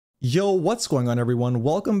Yo, what's going on everyone?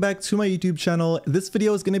 Welcome back to my YouTube channel. This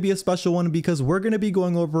video is going to be a special one because we're going to be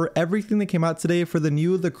going over everything that came out today for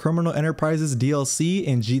the Criminal Enterprises DLC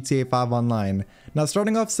in GTA 5 Online. Now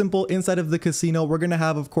starting off simple, inside of the casino we're going to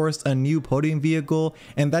have of course a new podium vehicle,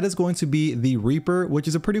 and that is going to be the Reaper, which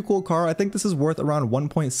is a pretty cool car. I think this is worth around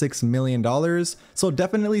 $1.6 million, so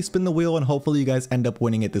definitely spin the wheel and hopefully you guys end up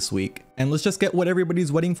winning it this week. And let's just get what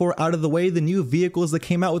everybody's waiting for out of the way, the new vehicles that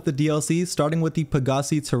came out with the DLC, starting with the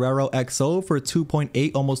Pegassi Torero XO for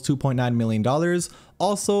 2.8, almost $2.9 million.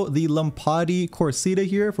 Also, the Lampadie Corsita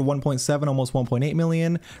here for 1.7, almost 1.8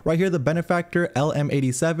 million. Right here, the Benefactor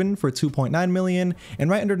LM87 for 2.9 million. And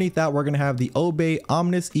right underneath that, we're going to have the Obey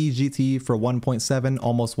Omnis EGT for 1.7,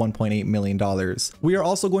 almost $1.8 million. We are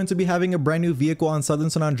also going to be having a brand new vehicle on Southern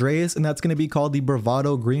San Andreas, and that's going to be called the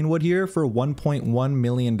Bravado Greenwood here for $1.1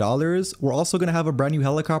 million. We're also going to have a brand new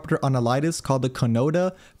helicopter on Elitis called the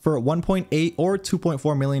Konoda for 1.8 or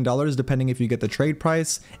 $2.4 million, depending if you get the trade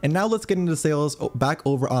price. And now let's get into sales back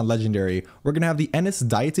over on Legendary. We're going to have the Ennis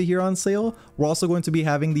Daita here on sale. We're also going to be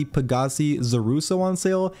having the Pegassi Zaruso on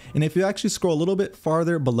sale. And if you actually scroll a little bit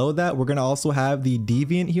farther below that, we're going to also have the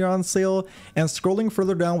Deviant here on sale. And scrolling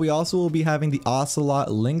further down, we also will be having the Ocelot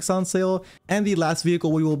Lynx on sale. And the last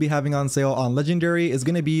vehicle we will be having on sale on Legendary is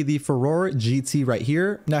going to be the Furore GT right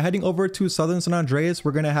here. Now heading over to Southern San Andreas,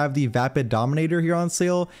 we're going to have the Vapid Dominator here on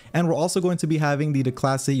sale. And we're also going to be having the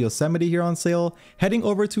Declasse Yosemite here on sale. Heading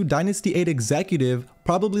over to Dynasty 8 Executive,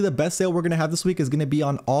 probably the best sale we're going to have this week is going to be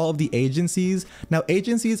on all of the agencies. Now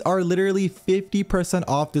agencies are literally 50%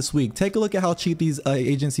 off this week. Take a look at how cheap these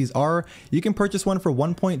agencies are. You can purchase one for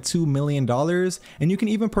 $1.2 million, and you can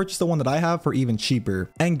even purchase the one that I have for even cheaper.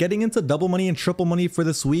 And getting into double money and triple money for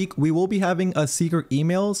this week, we will be having a secret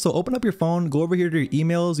email. So open up your phone, go over here to your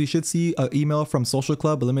emails. You should see an email from Social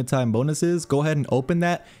Club Limited Time Bonuses. Go ahead and open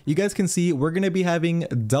that. You guys can see we're going to be having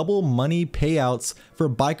double money payouts for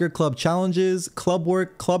biker club challenges, club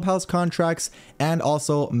work, clubhouse contracts, and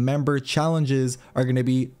also member challenges are going to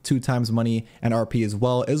be 2 times money and RP as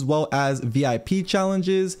well as VIP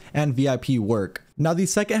challenges and VIP work. Now the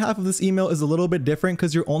second half of this email is a little bit different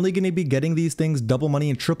because you're only going to be getting these things double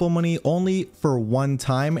money and triple money only for one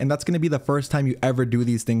time, and that's going to be the first time you ever do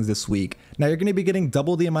these things this week. Now you're going to be getting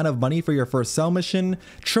double the amount of money for your first sell mission,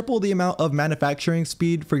 triple the amount of manufacturing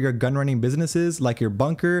speed for your gun running businesses like your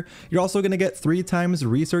bunker. You're also going to get 3 times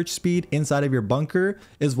research speed inside of your bunker,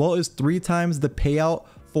 as well as 3 times the payout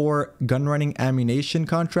for gun running ammunition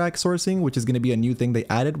contract sourcing, which is going to be a new thing they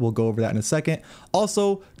added. We'll go over that in a second.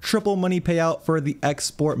 Also, triple money payout for the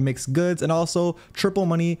export mixed goods, and also triple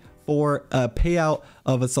money for a payout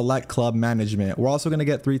of a select club management. We're also going to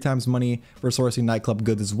get 3 times money for sourcing nightclub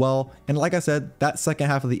goods as well. And like I said, that second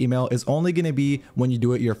half of the email is only going to be when you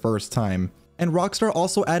do it your first time. And Rockstar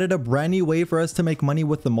also added a brand new way for us to make money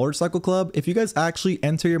with the motorcycle club. If you guys actually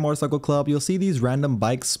enter your motorcycle club, you'll see these random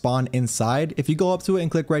bikes spawn inside. If you go up to it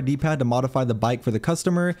and click right D-pad to modify the bike for the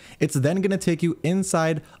customer, it's then going to take you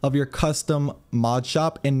inside of your custom mod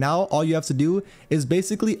shop. And now all you have to do is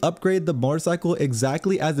basically upgrade the motorcycle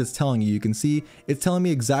exactly as it's telling you. You can see it's telling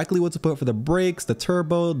me exactly what to put for the brakes, the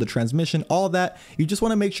turbo, the transmission, all that. You just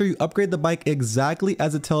want to make sure you upgrade the bike exactly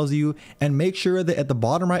as it tells you, and make sure that at the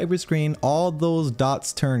bottom right of your screen, all those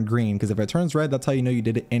dots turn green, because if it turns red, that's how you know you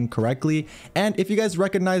did it incorrectly. And if you guys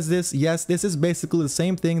recognize this, yes, this is basically the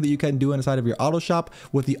same thing that you can do inside of your auto shop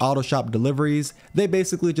with the auto shop deliveries. They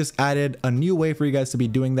basically just added a new way for you guys to be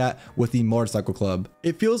doing that with the motorcycle club.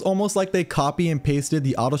 It feels almost like they copy and pasted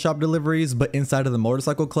the auto shop deliveries but inside of the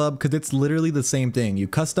motorcycle club, because it's literally the same thing. You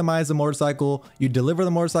customize the motorcycle, you deliver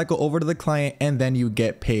the motorcycle over to the client, and then you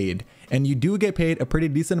get paid. And you do get paid a pretty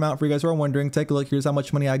decent amount. For you guys who are wondering, take a look. Here's how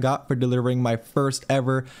much money I got for delivering my first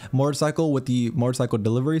ever motorcycle with the motorcycle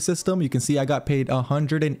delivery system. You can see I got paid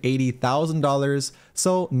 $180,000.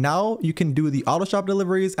 So now you can do the auto shop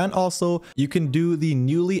deliveries, and also you can do the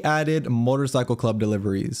newly added motorcycle club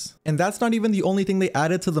deliveries. And that's not even the only thing they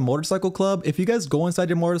added to the motorcycle club. If you guys go inside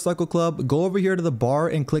your motorcycle club, go over here to the bar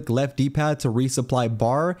and click left D-pad to resupply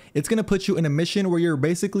bar. It's going to put you in a mission where you're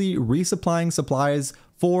basically resupplying supplies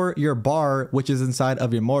for your bar, which is inside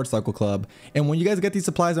of your motorcycle club. And when you guys get these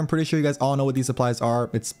supplies, I'm pretty sure you guys all know what these supplies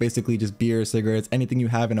are. It's basically just beer, cigarettes, anything you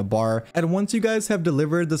have in a bar. And once you guys have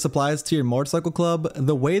delivered the supplies to your motorcycle club,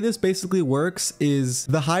 the way this basically works is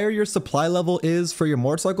the higher your supply level is for your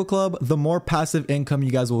motorcycle club, the more passive income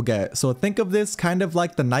you guys will get. So think of this kind of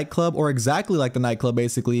like the nightclub, or exactly like the nightclub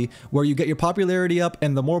basically, where you get your popularity up,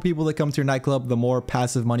 and the more people that come to your nightclub, the more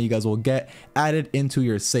passive money you guys will get added into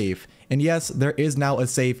your safe. And yes, there is now a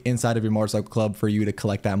safe inside of your motorcycle club for you to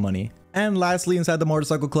collect that money. And lastly, inside the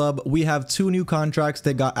Motorcycle Club, we have 2 new contracts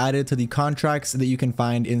that got added to the contracts that you can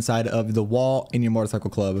find inside of the wall in your Motorcycle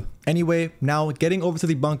Club. Anyway, now getting over to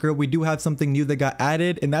the bunker, we do have something new that got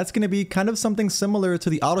added, and that's going to be kind of something similar to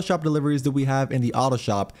the auto shop deliveries that we have in the auto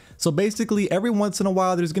shop. So basically, every once in a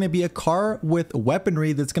while, there's going to be a car with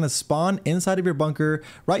weaponry that's going to spawn inside of your bunker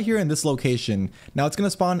right here in this location. Now it's going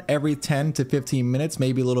to spawn every 10 to 15 minutes,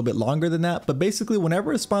 maybe a little bit longer than that, but basically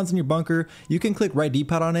whenever it spawns in your bunker, you can click right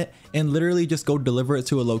D-pad on it and literally just go deliver it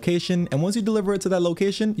to a location. And once you deliver it to that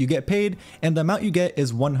location, you get paid, and the amount you get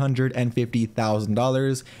is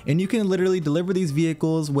 $150,000. And you can literally deliver these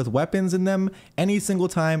vehicles with weapons in them any single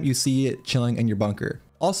time you see it chilling in your bunker.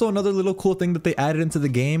 Also, another little cool thing that they added into the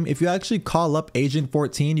game, if you actually call up Agent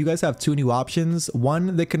 14, you guys have 2 new options.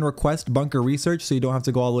 One, they can request bunker research, so you don't have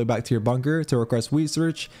to go all the way back to your bunker to request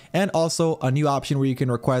research. And also a new option where you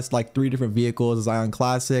can request like 3 different vehicles, a Zion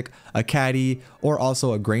Classic, a Caddy, or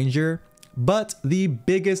also a Granger. But the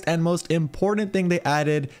biggest and most important thing they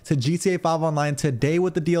added to GTA 5 Online today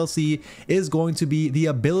with the DLC is going to be the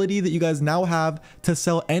ability that you guys now have to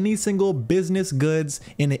sell any single business goods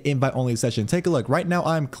in an invite only session. Take a look. Right now,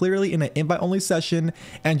 I'm clearly in an invite only session.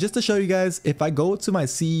 And just to show you guys, if I go to my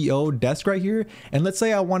CEO desk right here, and let's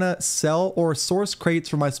say I want to sell or source crates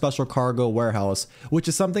for my special cargo warehouse, which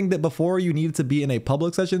is something that before you needed to be in a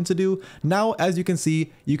public session to do. Now, as you can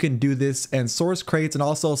see, you can do this and source crates and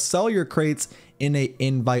also sell your crates in a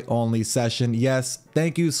invite only session. Yes,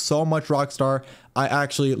 thank you so much, Rockstar. I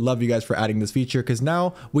actually love you guys for adding this feature, because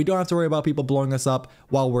now we don't have to worry about people blowing us up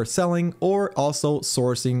while we're selling or also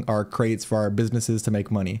sourcing our crates for our businesses to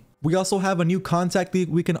make money. We also have a new contact that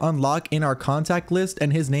we can unlock in our contact list,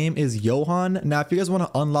 and his name is Johan. Now, if you guys want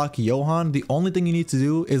to unlock Johan, the only thing you need to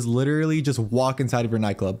do is literally just walk inside of your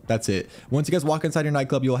nightclub. That's it. Once you guys walk inside your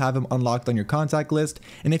nightclub, you'll have him unlocked on your contact list.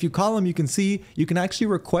 And if you call him, you can see you can actually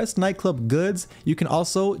request nightclub goods. You can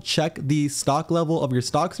also check the stock level of your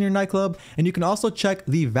stocks in your nightclub, and you can also check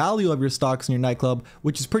the value of your stocks in your nightclub,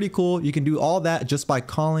 which is pretty cool. You can do all that just by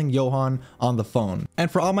calling Johan on the phone.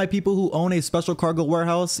 And for all my people who own a special cargo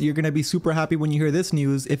warehouse, you're going to be super happy when you hear this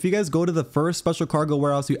news. If you guys go to the first special cargo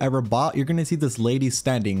warehouse you ever bought, you're going to see this lady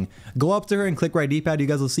standing. Go up to her and click right D-pad. You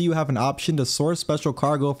guys will see you have an option to source special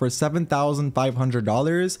cargo for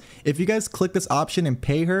 $7,500. If you guys click this option and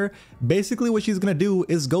pay her, basically what she's going to do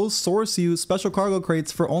is go source you special cargo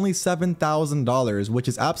crates for only $7,000, which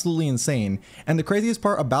is absolutely insane. And the craziest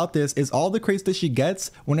part about this is all the crates that she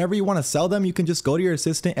gets, whenever you want to sell them, you can just go to your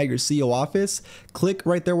assistant at your CEO office, click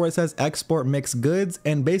right there where it says export mixed goods,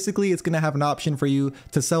 and basically it's going to have an option for you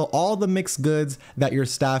to sell all the mixed goods that your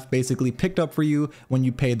staff basically picked up for you when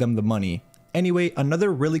you paid them the money. Anyway,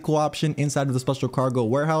 another really cool option inside of the special cargo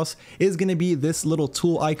warehouse is going to be this little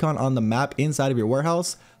tool icon on the map inside of your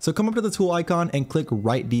warehouse. So come up to the tool icon and click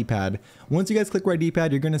right D-pad. Once you guys click right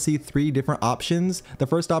D-pad, you're going to see 3 different options. The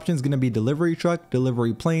first option is going to be delivery truck,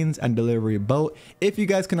 delivery planes, and delivery boat. If you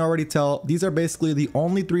guys can already tell, these are basically the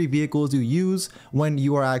only 3 vehicles you use when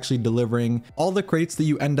you are actually delivering all the crates that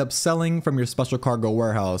you end up selling from your special cargo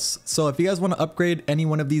warehouse. So if you guys want to upgrade any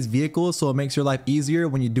one of these vehicles so it makes your life easier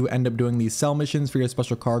when you do end up doing these sell missions for your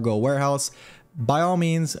special cargo warehouse, by all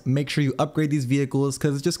means, make sure you upgrade these vehicles,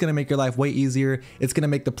 because it's just going to make your life way easier. It's going to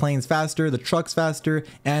make the planes faster, the trucks faster,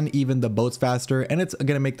 and even the boats faster. And it's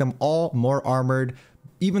going to make them all more armored,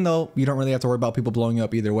 even though you don't really have to worry about people blowing you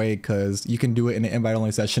up either way, because you can do it in an invite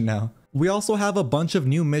only session now. We also have a bunch of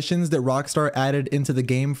new missions that Rockstar added into the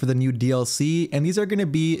game for the new DLC, and these are going to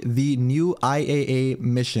be the new IAA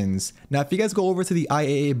missions. Now, if you guys go over to the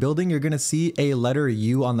IAA building, you're going to see a letter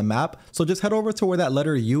U on the map. So just head over to where that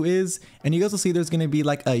letter U is, and you guys will see there's going to be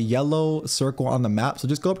like a yellow circle on the map. So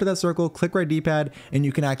just go up to that circle, click right D-pad, and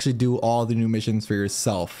you can actually do all the new missions for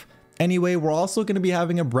yourself. Anyway, we're also going to be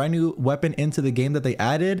having a brand new weapon into the game that they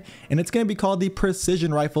added, and it's going to be called the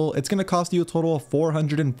Precision Rifle. It's going to cost you a total of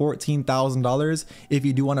 $414,000 if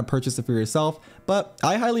you do want to purchase it for yourself, but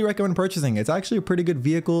I highly recommend purchasing. It's actually a pretty good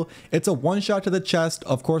vehicle. It's a 1-shot to the chest,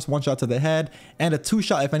 of course 1-shot to the head, and a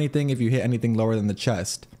 2-shot if anything if you hit anything lower than the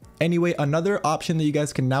chest. Anyway, another option that you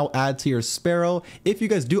guys can now add to your Sparrow, if you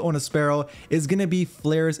guys do own a Sparrow, is going to be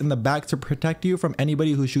flares in the back to protect you from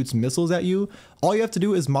anybody who shoots missiles at you. All you have to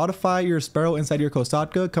do is modify your Sparrow inside your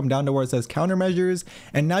Kosatka, come down to where it says countermeasures,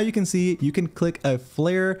 and now you can see you can click a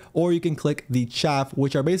flare or you can click the chaff,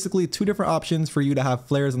 which are basically 2 different options for you to have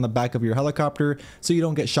flares on the back of your helicopter so you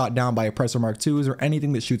don't get shot down by oppressor Mark IIs or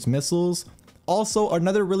anything that shoots missiles. Also,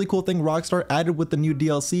 another really cool thing Rockstar added with the new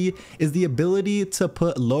DLC is the ability to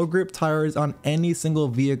put low grip tires on any single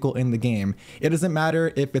vehicle in the game. It doesn't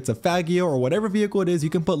matter if it's a Faggio or whatever vehicle it is, you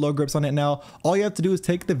can put low grips on it now. All you have to do is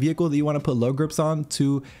take the vehicle that you want to put low grips on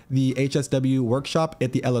to the HSW workshop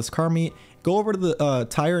at the LS Car Meet. Go over to the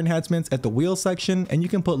tire enhancements at the wheel section and you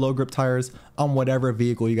can put low grip tires on whatever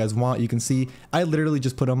vehicle you guys want. You can see I literally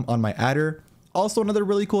just put them on my Adder. Also, another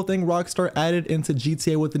really cool thing Rockstar added into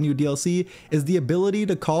GTA with the new DLC is the ability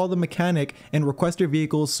to call the mechanic and request your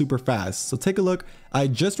vehicles super fast. So take a look. I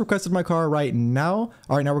just requested my car right now.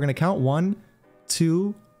 All right, now we're going to count 1,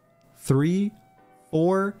 2, 3,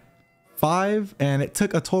 4, 5, and it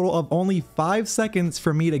took a total of only 5 seconds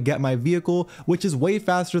for me to get my vehicle, which is way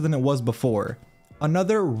faster than it was before.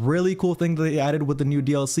 Another really cool thing that they added with the new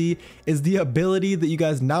DLC is the ability that you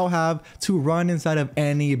guys now have to run inside of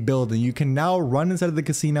any building. You can now run inside of the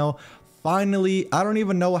casino. Finally, I don't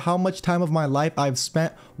even know how much time of my life I've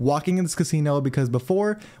spent walking in this casino, because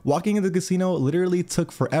before, walking in the casino literally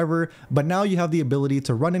took forever, but now you have the ability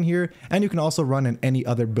to run in here and you can also run in any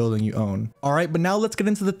other building you own. All right, but now let's get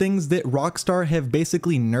into the things that Rockstar have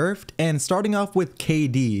basically nerfed, and starting off with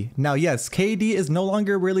KD. Now, yes, KD is no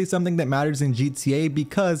longer really something that matters in GTA,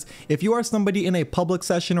 because if you are somebody in a public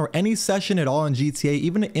session or any session at all in GTA,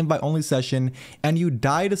 even an invite only session, and you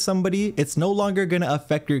die to somebody, it's no longer gonna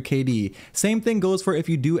affect your KD. Same thing goes for if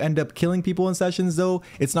you do end up killing people in sessions though,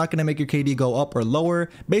 it's not going to make your KD go up or lower.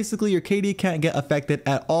 Basically, your KD can't get affected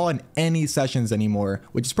at all in any sessions anymore,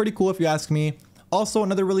 which is pretty cool if you ask me. Also,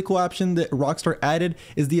 another really cool option that Rockstar added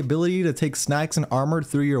is the ability to take snacks and armor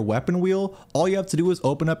through your weapon wheel. All you have to do is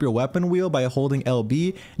open up your weapon wheel by holding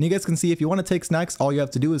LB, and you guys can see if you want to take snacks, all you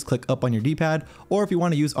have to do is click up on your D-pad, or if you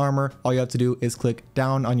want to use armor, all you have to do is click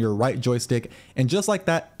down on your right joystick, and just like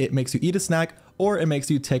that, it makes you eat a snack, or it makes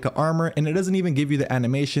you take an armor, and it doesn't even give you the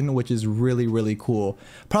animation, which is really cool.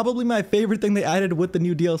 Probably my favorite thing they added with the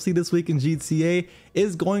new DLC this week in GTA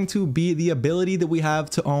is going to be the ability that we have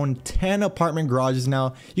to own 10 apartment garages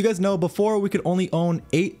now. You guys know before we could only own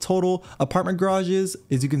 8 total apartment garages.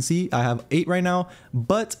 As you can see, I have 8 right now,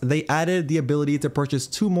 but they added the ability to purchase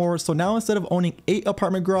 2 more. So now instead of owning 8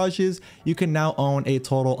 apartment garages, you can now own a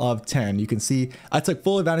total of 10. You can see I took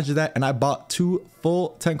full advantage of that and I bought 2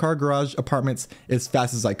 full 10-car garage apartments as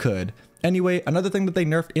fast as I could. Anyway, another thing that they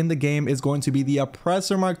nerfed in the game is going to be the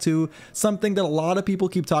Oppressor Mark II, something that a lot of people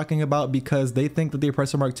keep talking about because they think that the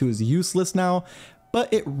Oppressor Mark II is useless now,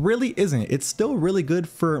 but it really isn't. It's still really good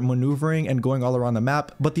for maneuvering and going all around the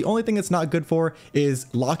map, but the only thing it's not good for is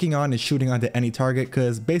locking on and shooting onto any target,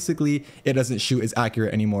 because basically it doesn't shoot as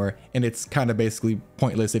accurate anymore, and it's kind of basically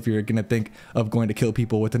pointless if you're gonna think of going to kill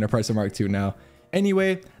people with an Oppressor Mark II now.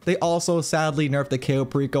 Anyway, they also sadly nerfed the Cayo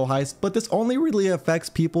Perico heist, but this only really affects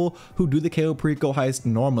people who do the Cayo Perico heist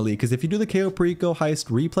normally, because if you do the Cayo Perico heist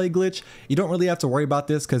replay glitch, you don't really have to worry about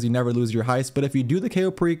this because you never lose your heist. But if you do the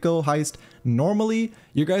Cayo Perico heist normally,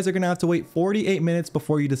 you guys are going to have to wait 48 minutes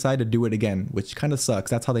before you decide to do it again, which kind of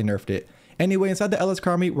sucks. That's how they nerfed it. Anyway, inside the LS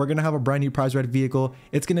Car Meet, we're going to have a brand new prize red vehicle.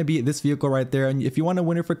 It's going to be this vehicle right there. And if you want to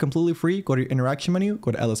win it for completely free, go to your interaction menu,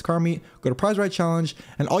 go to LS Car Meet, go to prize red challenge.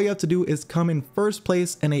 And all you have to do is come in first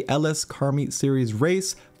place in a LS Car Meet series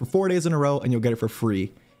race for 4 days in a row and you'll get it for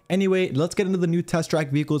free. Anyway, let's get into the new test track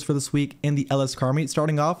vehicles for this week in the LS Car Meet,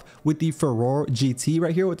 starting off with the Furore GT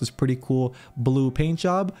right here with this pretty cool blue paint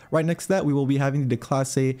job. Right next to that, we will be having the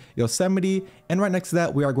Class A Yosemite, and right next to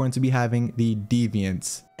that, we are going to be having the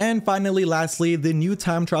Deviants. And finally, lastly, the new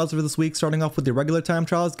time trials for this week, starting off with the regular time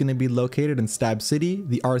trial is going to be located in Stab City.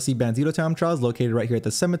 The RC Bandito time trial is located right here at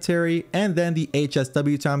the cemetery, and then the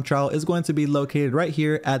HSW time trial is going to be located right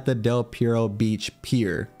here at the Del Piero Beach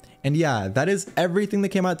Pier. And yeah, that is everything that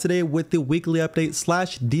came out today with the weekly update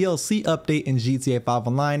slash DLC update in GTA 5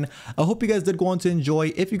 Online. I hope you guys did go on to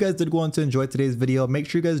enjoy. If you guys did go on to enjoy today's video, make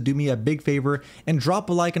sure you guys do me a big favor and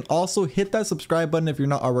drop a like, and also hit that subscribe button if you're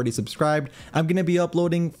not already subscribed. I'm going to be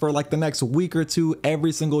uploading for like the next week or two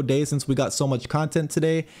every single day since we got so much content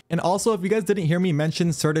today. And also, if you guys didn't hear me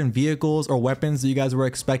mention certain vehicles or weapons that you guys were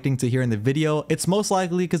expecting to hear in the video, it's most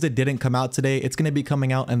likely because it didn't come out today. It's going to be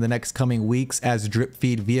coming out in the next coming weeks as drip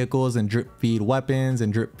feed vehicles and drip feed weapons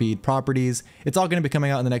and drip feed properties. It's all going to be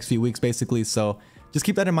coming out in the next few weeks basically, so just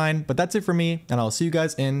keep that in mind. But that's it for me, and I'll see you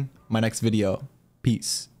guys in my next video.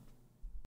 Peace.